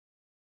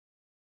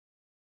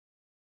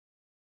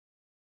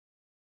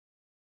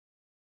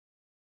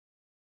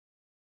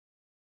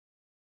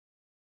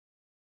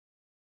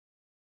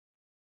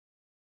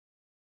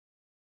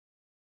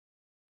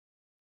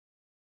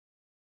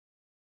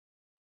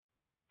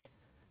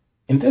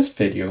In this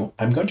video,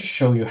 I'm going to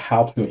show you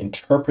how to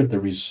interpret the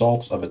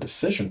results of a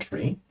decision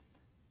tree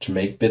to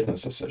make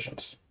business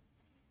decisions.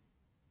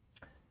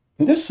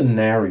 In this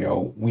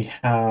scenario, we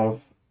have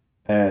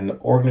an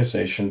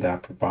organization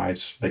that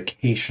provides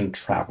vacation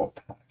travel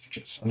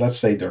packages. And let's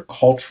say they're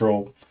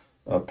cultural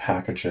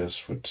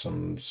packages with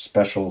some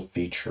special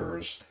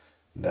features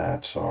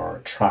that are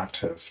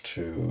attractive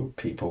to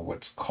people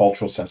with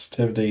cultural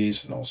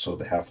sensitivities, and also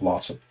they have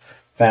lots of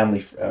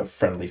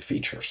family-friendly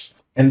features.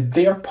 And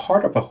they are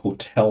part of a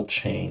hotel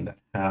chain that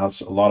has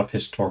a lot of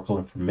historical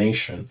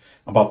information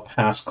about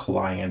past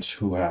clients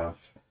who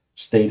have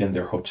stayed in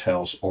their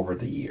hotels over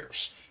the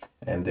years.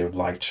 And they would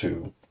like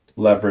to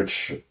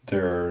leverage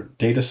their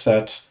data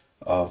set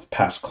of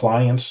past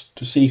clients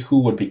to see who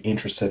would be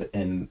interested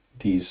in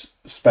these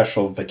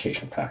special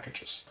vacation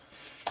packages.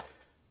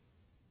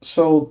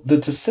 So the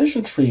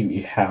decision tree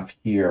we have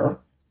here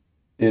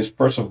is,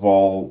 first of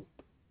all,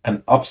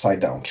 an upside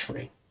down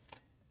tree.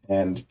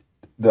 And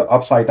the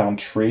upside down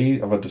tree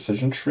of a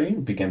decision tree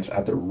begins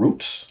at the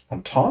roots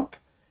on top,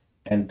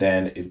 and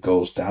then it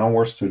goes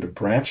downwards through the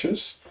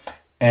branches.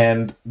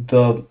 And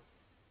the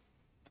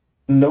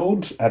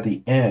nodes at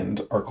the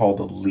end are called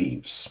the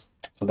leaves.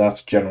 So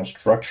that's the general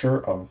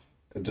structure of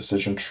a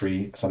decision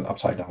tree. It's an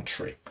upside down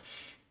tree.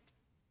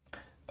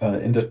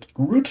 In the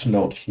root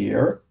node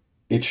here,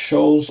 it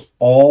shows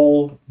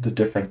all the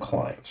different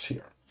clients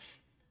here.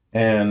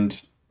 And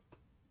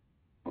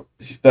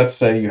let's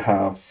say you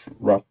have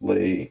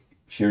roughly,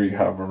 here you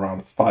have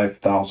around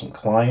 5,000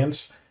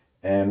 clients,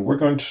 and we're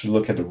going to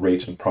look at the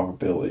rates and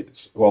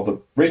probabilities. Well,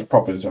 the rates and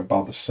probabilities are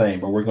about the same,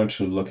 but we're going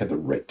to look at the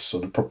rates. So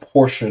the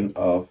proportion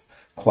of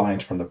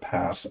clients from the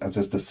past as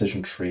this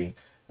decision tree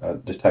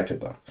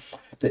detected them.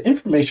 The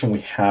information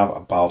we have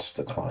about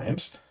the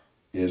clients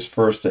is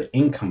first the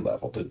income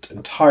level, the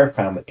entire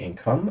family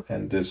income,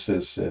 and this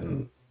is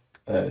in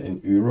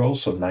euros,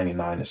 so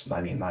 99 is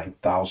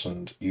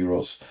 99,000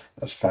 euros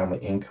as family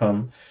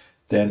income.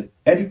 Then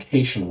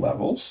education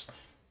levels.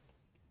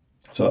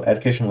 So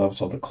education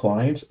levels of the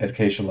clients.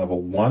 Education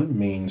level 1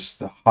 means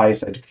the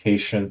highest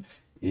education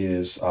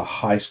is a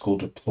high school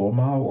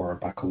diploma or a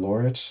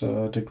baccalaureate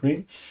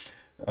degree,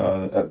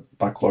 a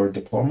baccalaureate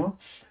diploma.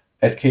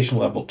 Education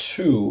level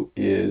 2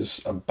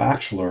 is a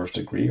bachelor's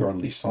degree or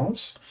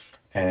licence,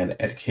 and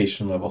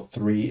education level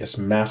 3 is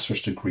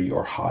master's degree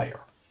or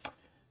higher.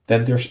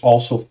 Then there's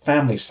also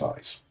family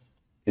size.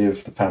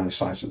 If the family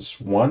size is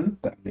 1,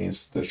 that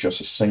means there's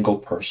just a single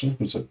person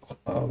who's a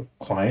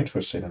client who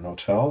is in an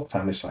hotel.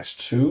 Family size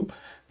 2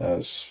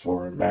 is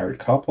for a married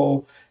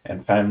couple,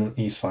 and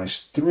family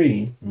size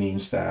 3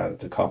 means that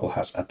the couple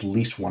has at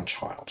least one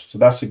child. So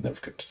that's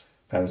significant.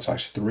 Family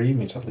size 3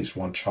 means at least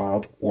one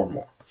child or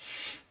more.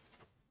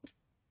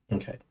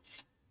 Okay.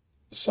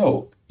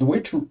 So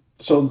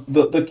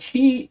the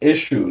key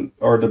issue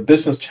or the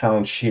business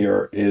challenge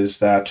here is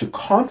that to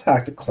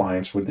contact the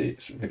clients with the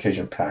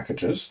vacation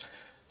packages,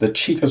 the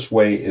cheapest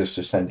way is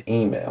to send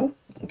email.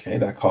 Okay,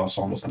 that costs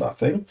almost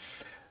nothing.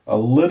 A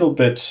little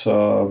bit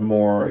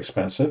more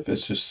expensive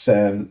is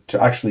to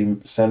actually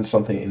send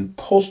something in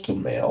postal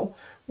mail,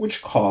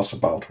 which costs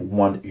about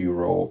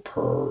 €1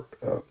 per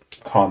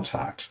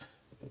contact,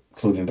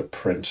 including the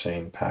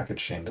printing,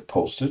 packaging, the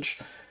postage.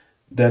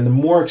 Then the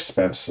more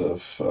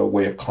expensive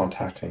way of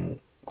contacting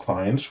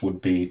clients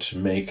would be to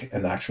make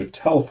an actual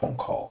telephone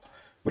call,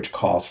 which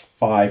costs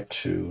 5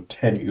 to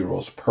 10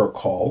 euros per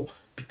call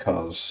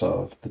because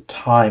of the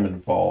time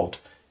involved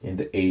in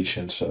the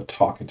agent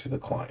talking to the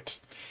client.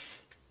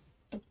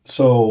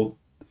 So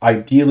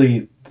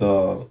ideally,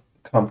 the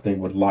company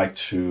would like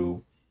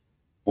to,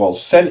 well,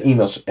 send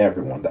emails to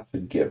everyone. That's a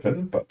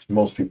given, but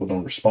most people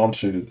don't respond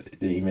to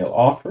the email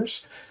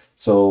offers.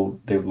 So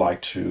they would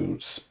like to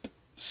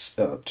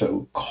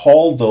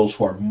call those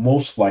who are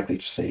most likely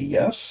to say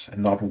yes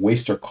and not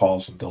waste their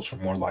calls on those who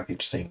are more likely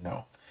to say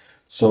no.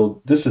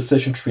 So this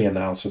decision tree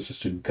analysis is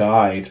to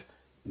guide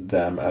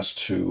them as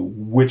to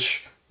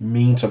which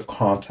means of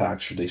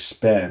contact should they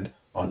spend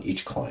on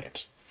each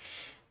client.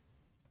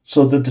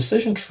 So the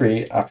decision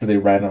tree, after they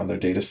ran on their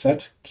data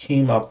set,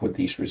 came up with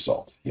these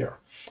results here.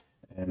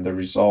 And the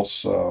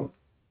results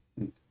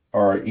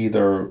are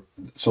either,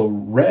 so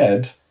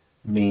red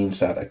means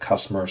that a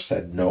customer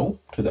said no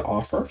to the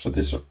offer. So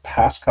these are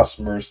past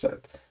customers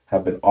that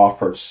have been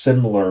offered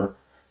similar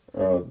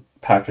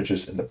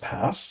packages in the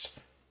past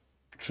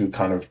to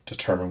kind of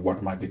determine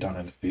what might be done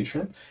in the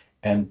future.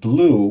 And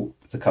blue,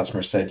 the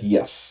customer said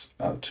yes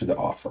to the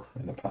offer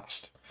in the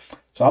past.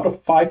 So out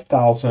of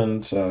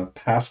 5,000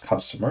 past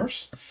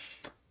customers,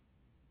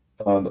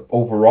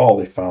 overall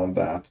they found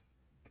that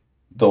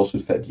those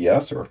who said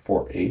yes, there were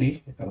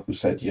 480 who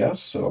said yes.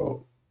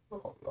 So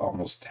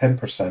almost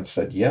 10%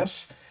 said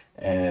yes,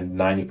 and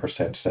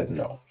 90% said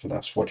no. So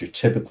that's what you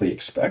typically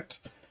expect.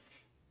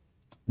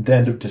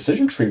 Then the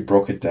decision tree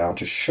broke it down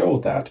to show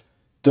that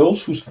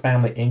those whose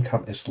family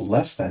income is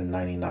less than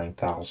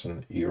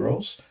 99,000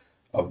 euros,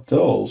 of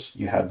those,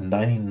 you had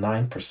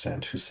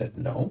 99% who said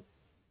no,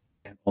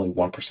 and only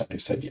 1% who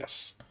said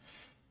yes.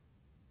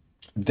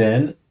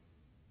 Then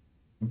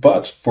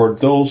But for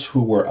those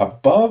who were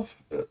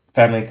above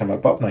family income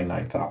above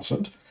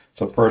 99,000,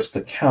 so first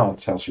the count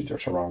tells you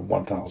there's around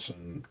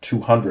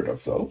 1,200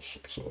 of those,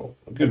 so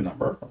a good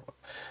number.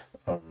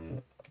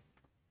 Um,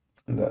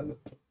 that,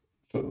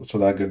 so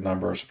that good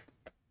number is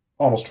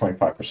almost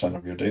 25%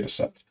 of your data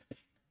set.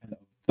 And of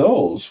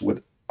those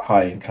with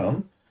high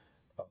income,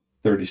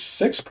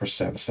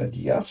 36% said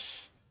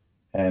yes,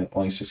 and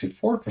only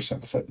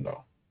 64% said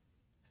no.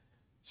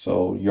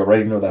 So you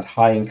already know that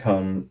high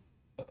income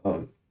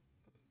um,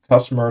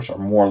 customers are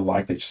more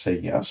likely to say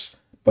yes,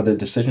 but the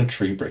decision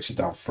tree breaks it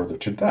down further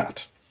to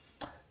that.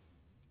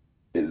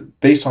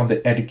 Based on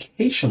the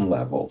education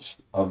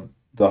levels of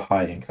the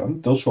high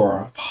income, those who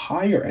are of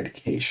higher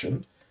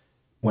education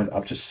went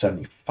up to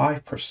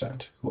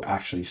 75% who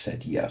actually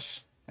said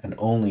yes, and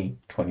only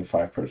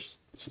 25%.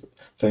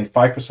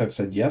 75%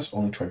 said yes,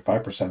 only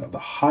 25% of the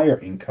higher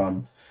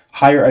income,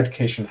 higher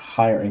education,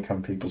 higher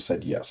income people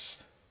said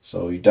yes.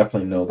 So you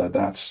definitely know that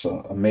that's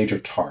a major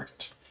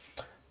target.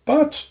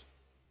 But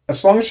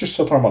as long as you're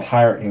still talking about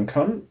higher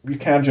income, you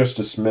can't just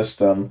dismiss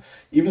them,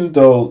 even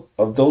though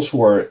of those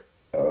who are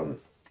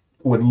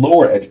with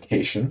lower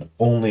education,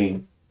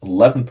 only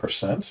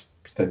 11%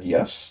 said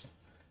yes.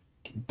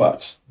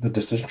 But the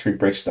decision tree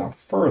breaks down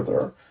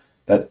further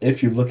that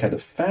if you look at the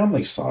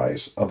family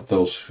size of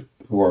those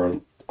who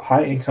are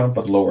high income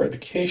but lower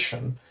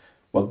education,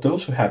 well,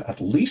 those who had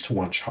at least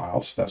one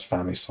child, so that's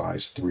family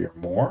size 3 or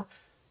more,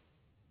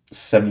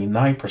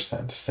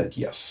 79% said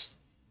yes.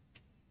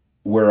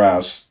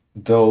 Whereas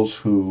those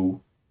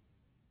who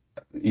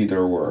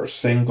either were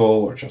single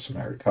or just a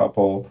married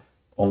couple,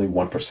 only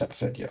 1%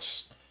 said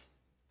yes.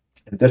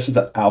 And this is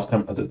the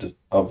outcome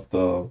of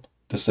the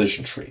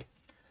decision tree.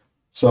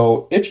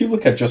 So if you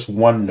look at just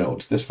one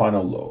node, this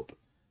final node,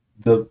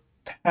 the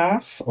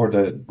path or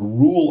the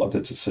rule of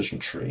the decision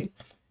tree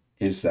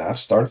is that,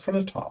 starting from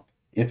the top,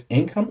 if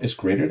income is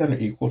greater than or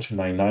equal to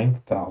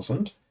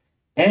 99,000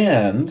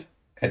 and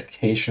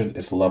education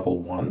is level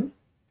 1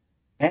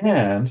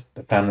 and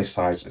the family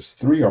size is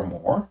 3 or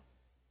more,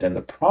 then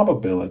the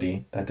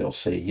probability that they'll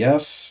say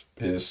yes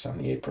is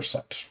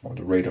 78%, or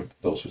the rate of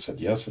those who said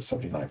yes is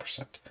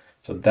 79%.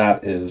 So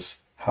that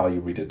is how you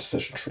read a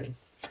decision tree.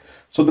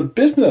 So the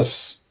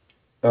business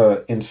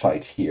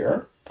insight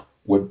here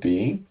would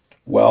be,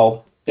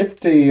 well, if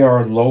they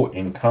are low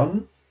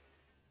income,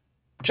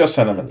 just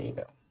send them an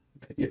email.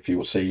 If you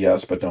will say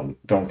yes, but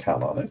don't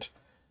count on it.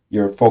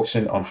 You're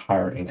focusing on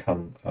higher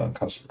income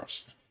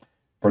customers.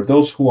 For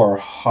those who are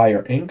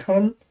higher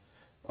income,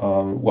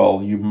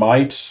 well, you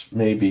might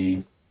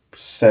maybe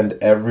send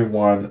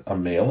everyone a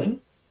mailing.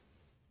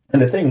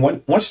 And the thing,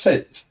 once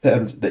you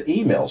send the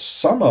email,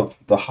 some of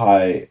the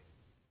high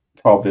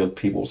probability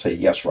people say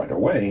yes right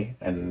away,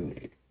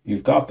 and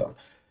you've got them.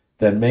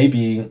 Then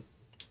maybe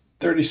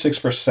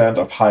 36%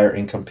 of higher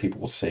income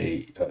people will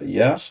say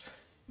yes.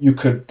 You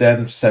could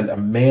then send a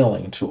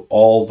mailing to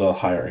all the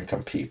higher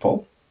income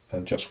people,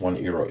 just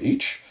 €1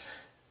 each.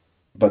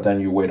 But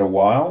then you wait a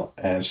while,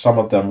 and some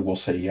of them will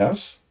say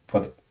yes.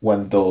 But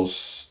when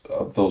those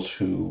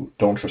who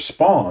don't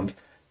respond,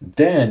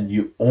 then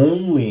you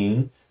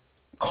only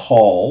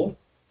call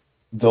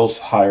those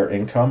higher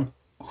income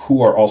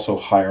who are also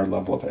higher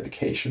level of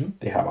education.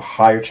 They have a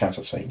higher chance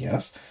of saying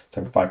yes,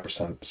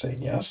 75%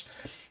 saying yes.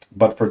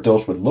 But for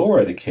those with lower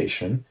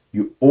education,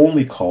 you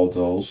only call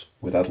those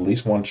with at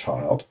least one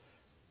child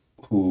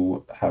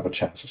who have a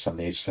chance of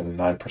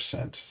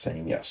 79%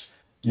 saying yes.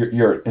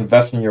 You're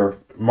investing your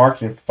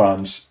marketing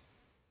funds,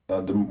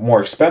 the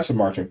more expensive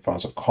marketing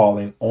funds, of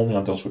calling only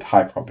on those with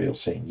high probability of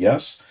saying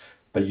yes,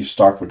 but you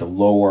start with the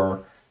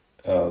lower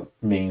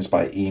means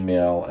by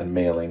email and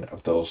mailing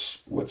of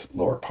those with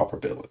lower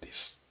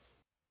probabilities.